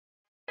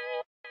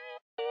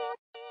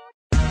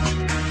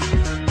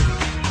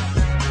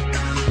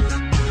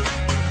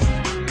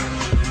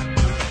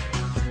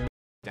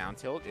down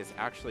tilt is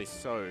actually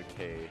so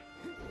key.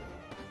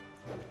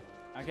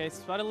 Okay,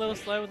 Spud a little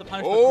slow with the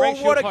punish, Oh, but great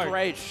shield what a poke.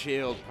 great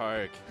shield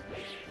poke.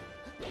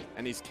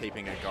 And he's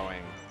keeping it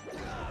going.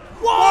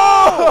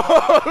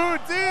 Whoa!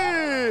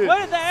 Dude! Where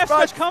did the F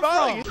smash come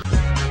from?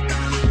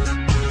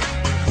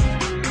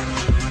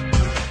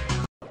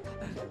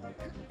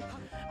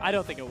 I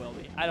don't think it will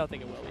be. I don't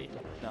think it will be.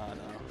 No.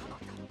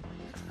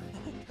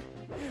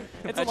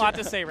 It's a lot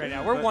to say right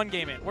now. We're one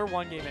game in. We're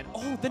one game in.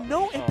 Oh, the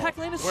no impact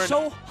lane is We're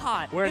so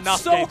hot. We're it's enough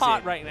so games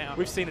hot in. right now.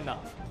 We've seen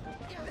enough.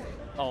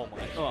 Oh my.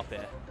 Oh, up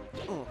there.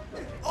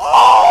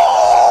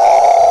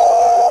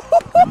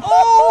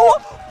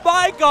 Oh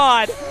my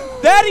God!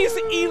 That is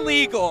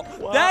illegal.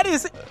 What? That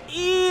is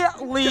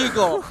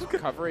illegal.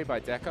 Recovery by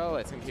Deco.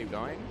 Let's him keep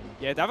going.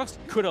 Yeah, Davos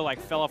could have like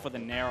fell off with a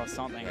nair or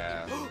something.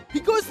 Yeah. He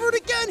goes for it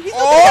again. He's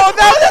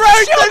that's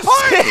right.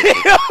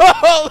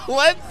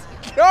 Let's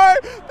go.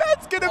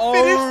 That's gonna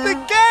finish the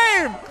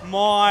game.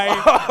 My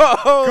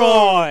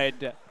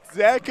God.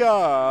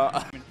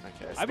 Deca.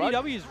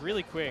 IBW is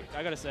really quick,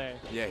 I gotta say.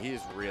 Yeah, he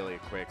is really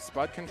quick.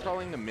 Spud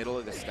controlling the middle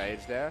of the stage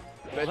there.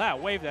 But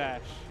that wave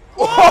dash.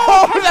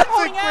 Oh, that's a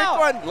quick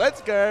one. Let's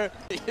go.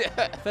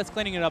 Yeah. That's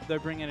cleaning it up though,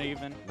 bringing it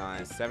even.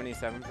 Nice,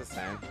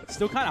 77%. It's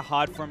still kind of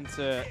hard for him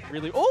to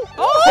really. Oh!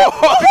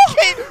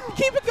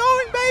 Keep it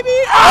going, baby!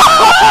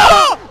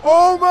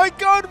 Oh my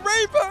God,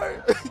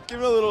 Rainbow! Give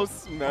him a little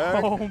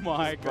smirk. Oh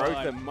my God.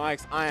 Broke the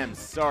mics. I am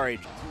sorry.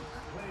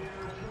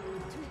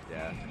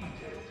 Yeah,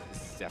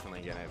 this is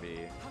definitely gonna be.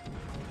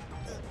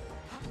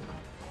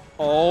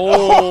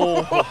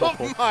 Oh!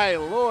 Oh my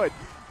Lord!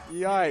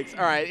 Yikes!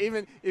 All right,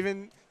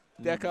 even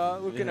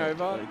Deca looking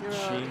over.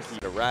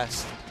 To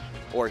rest,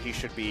 or he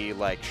should be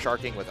like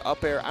sharking with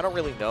up air. I don't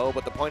really know,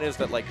 but the point is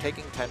that like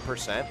taking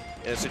 10%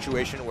 in a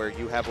situation where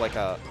you have like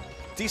a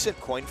decent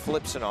coin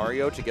flip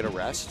scenario to get a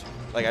rest,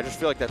 like I just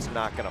feel like that's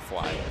not gonna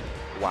fly.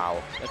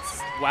 Wow.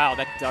 Wow,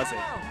 that does it.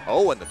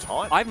 Oh, and the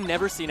taunt. I've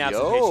never seen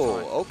Absent Page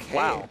taunt. Okay.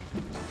 Wow.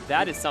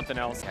 That is something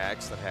else.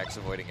 Hacks, then Hacks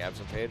avoiding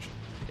Absent Page.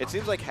 It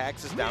seems like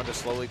Hacks is down to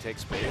slowly take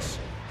space,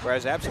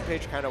 whereas Absent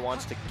Page kind of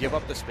wants to give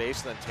up the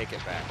space and then take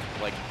it back.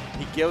 Like,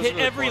 he gives Hit him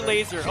the every corner.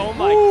 laser. Oh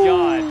my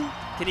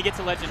God. Can he get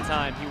to ledge in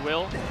time? He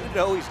will. You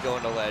know he's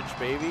going to ledge,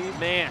 baby.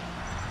 Man.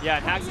 Yeah,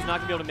 and Hacks is not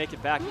going to be able to make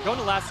it back. Going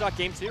to last stock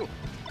game 2.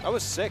 That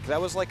was sick.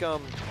 That was like,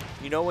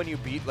 you know when you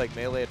beat like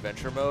Melee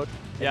Adventure mode?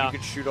 And Yeah. you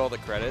can shoot all the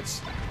credits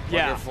when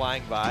Yeah. you're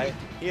flying by?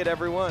 He hit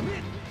every one.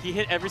 He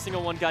hit every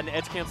single one, got an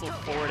edge cancel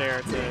forward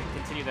air to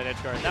continue that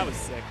edge guard. That was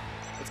sick.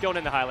 It's going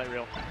in the highlight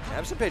reel.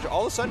 Absent Page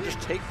all of a sudden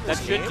just take this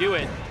That should game do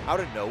it. out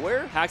of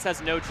nowhere? Hacks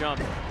has no jump.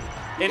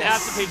 And Yes.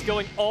 Absent Page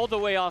going all the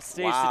way off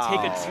stage to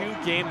take a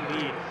 2-game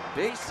lead.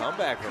 Big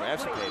comeback from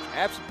Absent Page.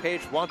 Absent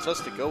Page wants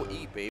us to go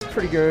eat, baby.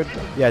 Pretty good.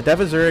 Yeah,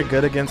 Dev is very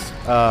good against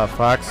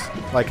Fox.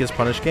 Like, his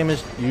punish game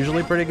is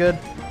usually pretty good.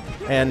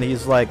 And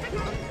he's like,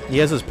 he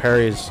has his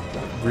parries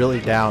really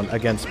down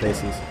against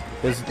spaces.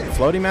 His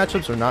floating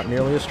matchups are not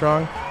nearly as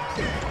strong.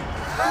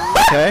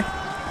 Okay,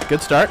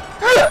 good start.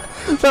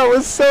 That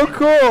was so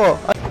cool.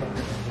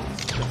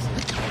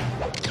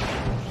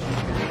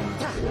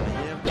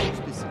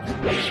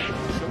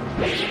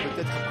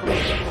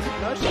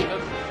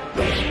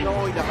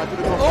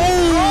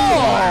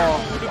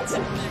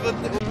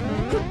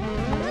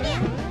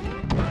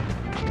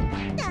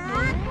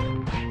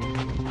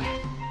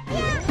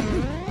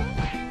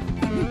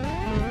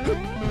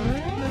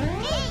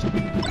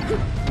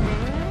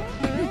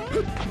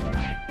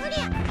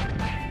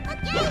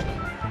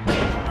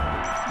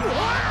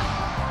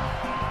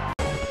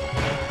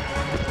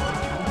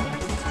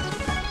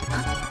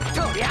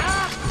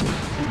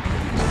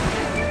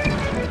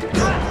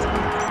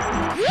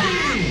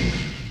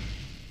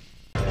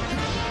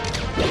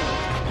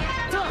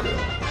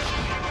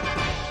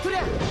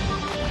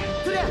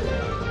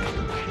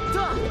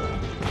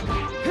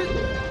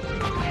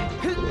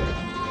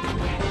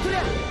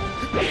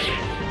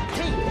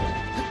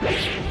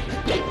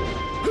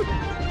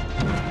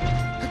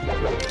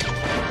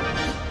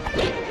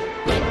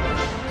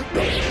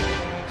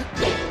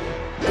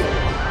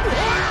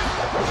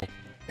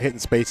 Hitting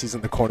spaces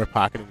in the corner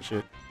pocket and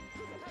shit.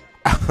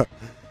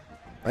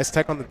 Nice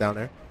tech on the down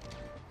there.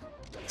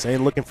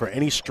 Zane looking for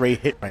any stray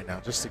hit right now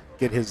just to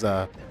get his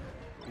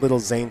little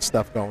Zane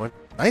stuff going.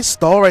 Nice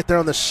stall right there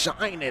on the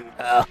shine, and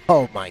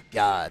oh my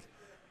God.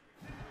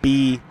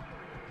 B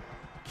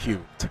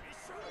cubed.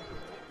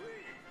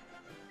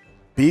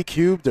 B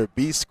cubed or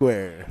B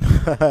squared.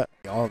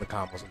 All the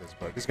combos in this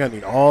book. He's gonna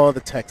need all the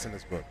techs in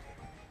this book.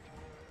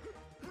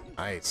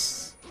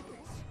 Nice.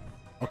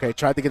 Okay,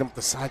 tried to get him with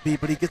the side B,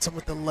 but he gets him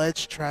with the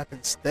ledge trap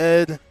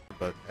instead.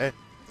 But hey,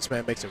 this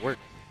man makes it work.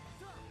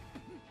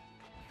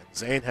 And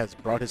Zane has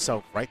brought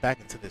himself right back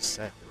into this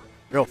set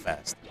real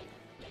fast.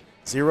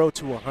 0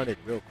 to 100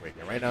 real quick.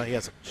 And right now he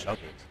has some chuggers.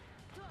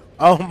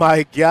 Oh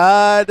my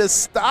God,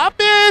 stop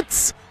it!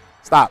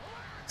 Stop.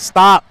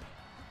 Stop.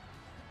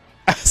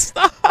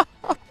 Stop.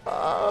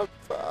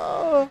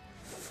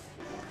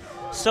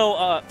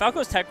 So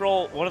Falco's tech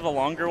roll, one of the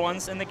longer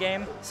ones in the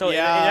game. So it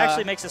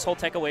actually makes this whole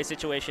tech away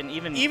situation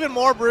even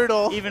more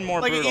brutal. Even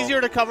more like brutal. Easier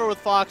to cover with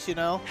Fox, you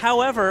know.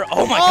 However,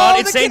 oh my God,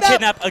 insane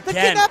kidnap again. The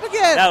kidnap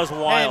again. That was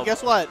wild. And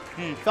guess what?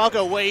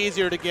 Falco way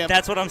easier to give.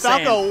 That's what I'm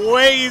saying. Falco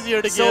way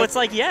easier to give. So it's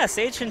like, yeah,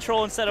 stage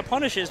control instead of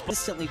punishes.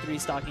 Instantly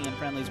 3-stocking in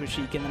friendlies with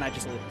Sheik, and then I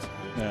just lose.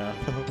 Yeah.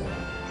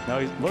 No,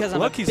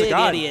 Look, he's a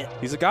god. Idiot.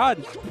 He's a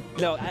god.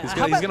 No, he's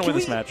going to win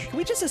this match. Can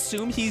we just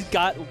assume he's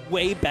got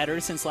way better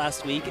since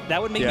last week?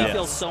 That would make me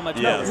feel so much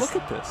better. Look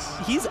at this.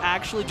 He's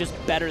actually just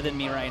better than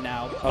me right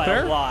now by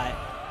air? a lot.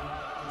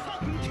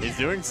 He's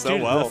doing so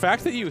Dude, well. The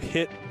fact that you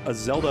hit a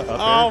Zelda up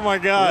Oh my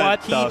God.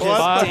 What He the just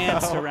fuck?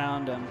 danced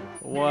around him.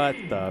 What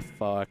the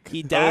fuck?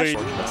 He dashed.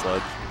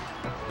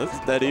 This is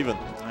dead even.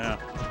 Yeah.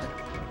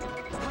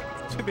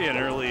 This could be an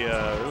early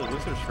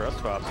loser stress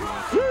swap.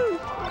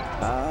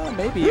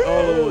 Maybe.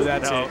 Oh,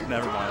 that's it.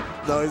 Never mind.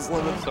 No, he's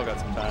limited. Still got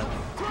some time.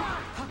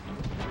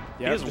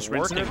 Yeah, he is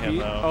working him,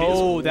 though.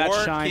 Oh, that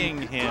working shine.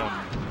 him.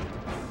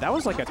 That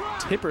was like a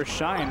tipper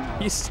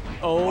shine. He's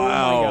Wow.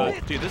 my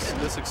God. Dude,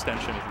 this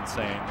extension is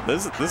insane.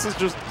 This is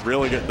just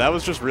really good. That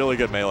was just really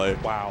good melee.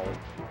 Wow.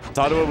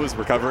 Tadua was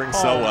recovering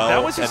so well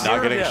that was and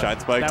not getting shine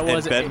spiked, That and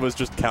was Ben was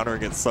just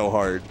countering it so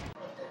hard.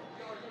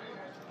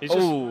 He's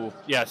just,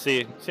 yeah,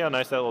 see how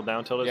nice that little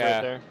down tilt is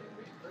right there?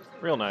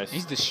 Real nice.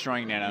 He's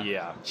destroying Nana.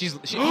 Yeah. She's.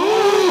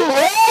 Oh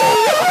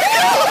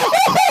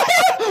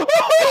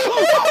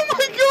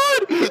my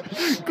God!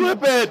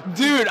 Clip it!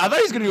 Dude, I thought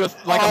he was going to do a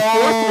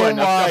 4th one,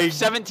 a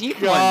 17th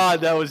one.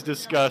 God, that was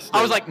disgusting.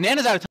 I was like,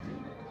 Nana's out of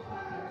time.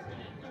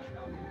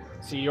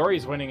 See,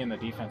 Yori's winning in the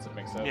defensive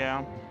mix-up.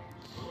 Yeah.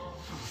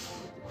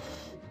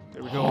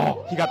 There we go.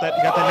 Oh, he got that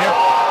in there.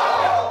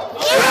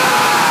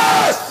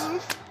 Yes!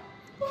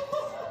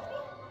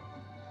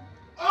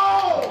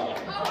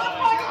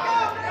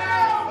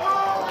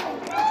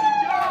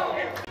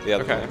 The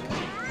other Okay.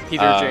 one.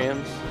 Peter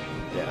James.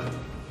 Yeah.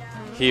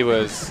 He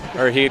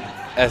he'd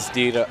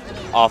SD'd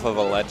off of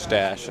a ledge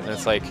dash, and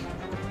it's like,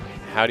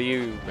 how do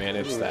you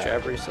manage that?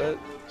 Jab reset.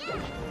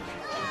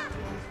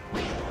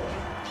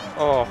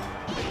 Oh.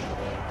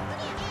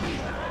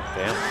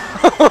 Damn.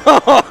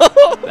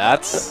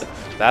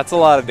 That's a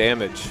lot of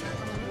damage.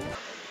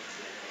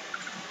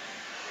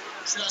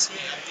 Trust me,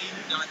 I've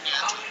been done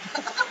that.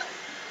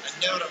 I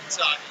know what I'm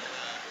talking about.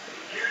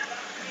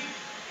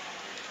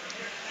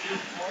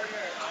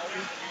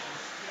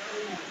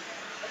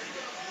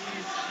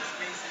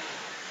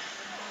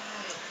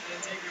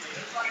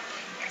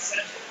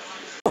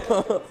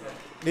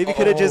 Maybe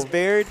could have just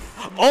bared.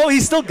 Oh,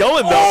 he's still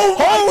going though.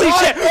 Holy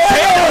shit!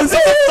 Panos is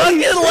a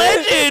fucking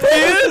legend,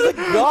 dude!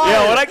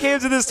 Yeah, when I came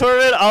to this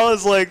tournament, I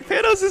was like,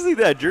 Panos isn't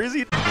that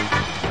jersey.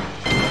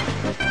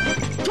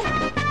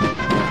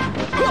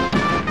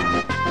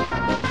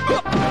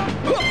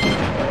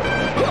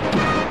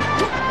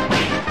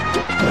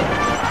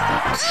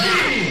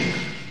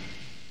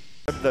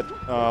 That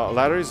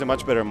Ladder is a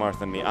much better Marth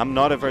than me. I'm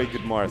not a very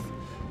good Marth.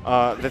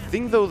 The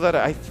thing, though, that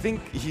I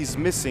think he's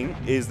missing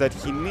is that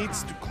he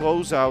needs to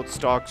close out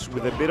stocks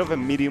with a bit of a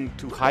medium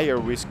to higher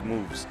risk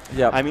moves.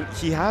 Yeah. I mean,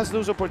 he has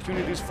those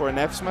opportunities for an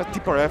F smash,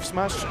 tip or F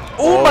smash.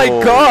 Oh my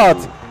God!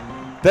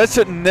 That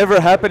should never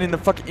happen in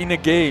a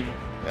game.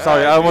 Yeah,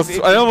 Sorry, I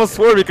almost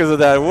swore because of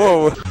that.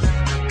 Whoa.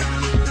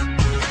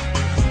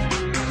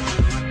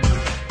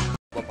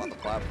 Up on the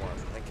platform.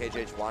 I think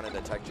KJH wanted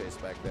a tech chase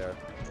back there.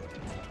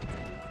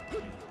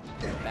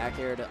 Back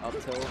air to up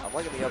tilt. I'm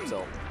liking the up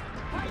tilt.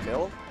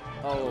 Kill?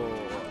 Oh,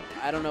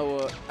 I don't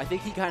know. I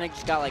think he kind of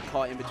just got like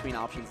caught in between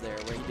options there,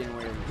 where he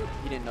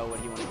didn't know what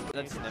he wanted to do.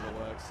 That never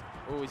works.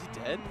 Oh, is he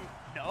dead?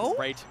 No.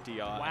 Great DI.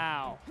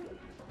 Wow.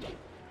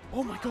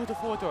 Oh my God, the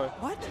forward throw.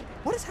 What?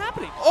 What is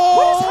happening?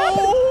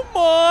 Oh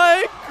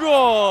my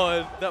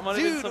God! That might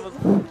have been some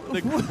of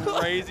the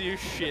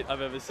craziest shit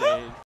I've ever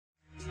seen.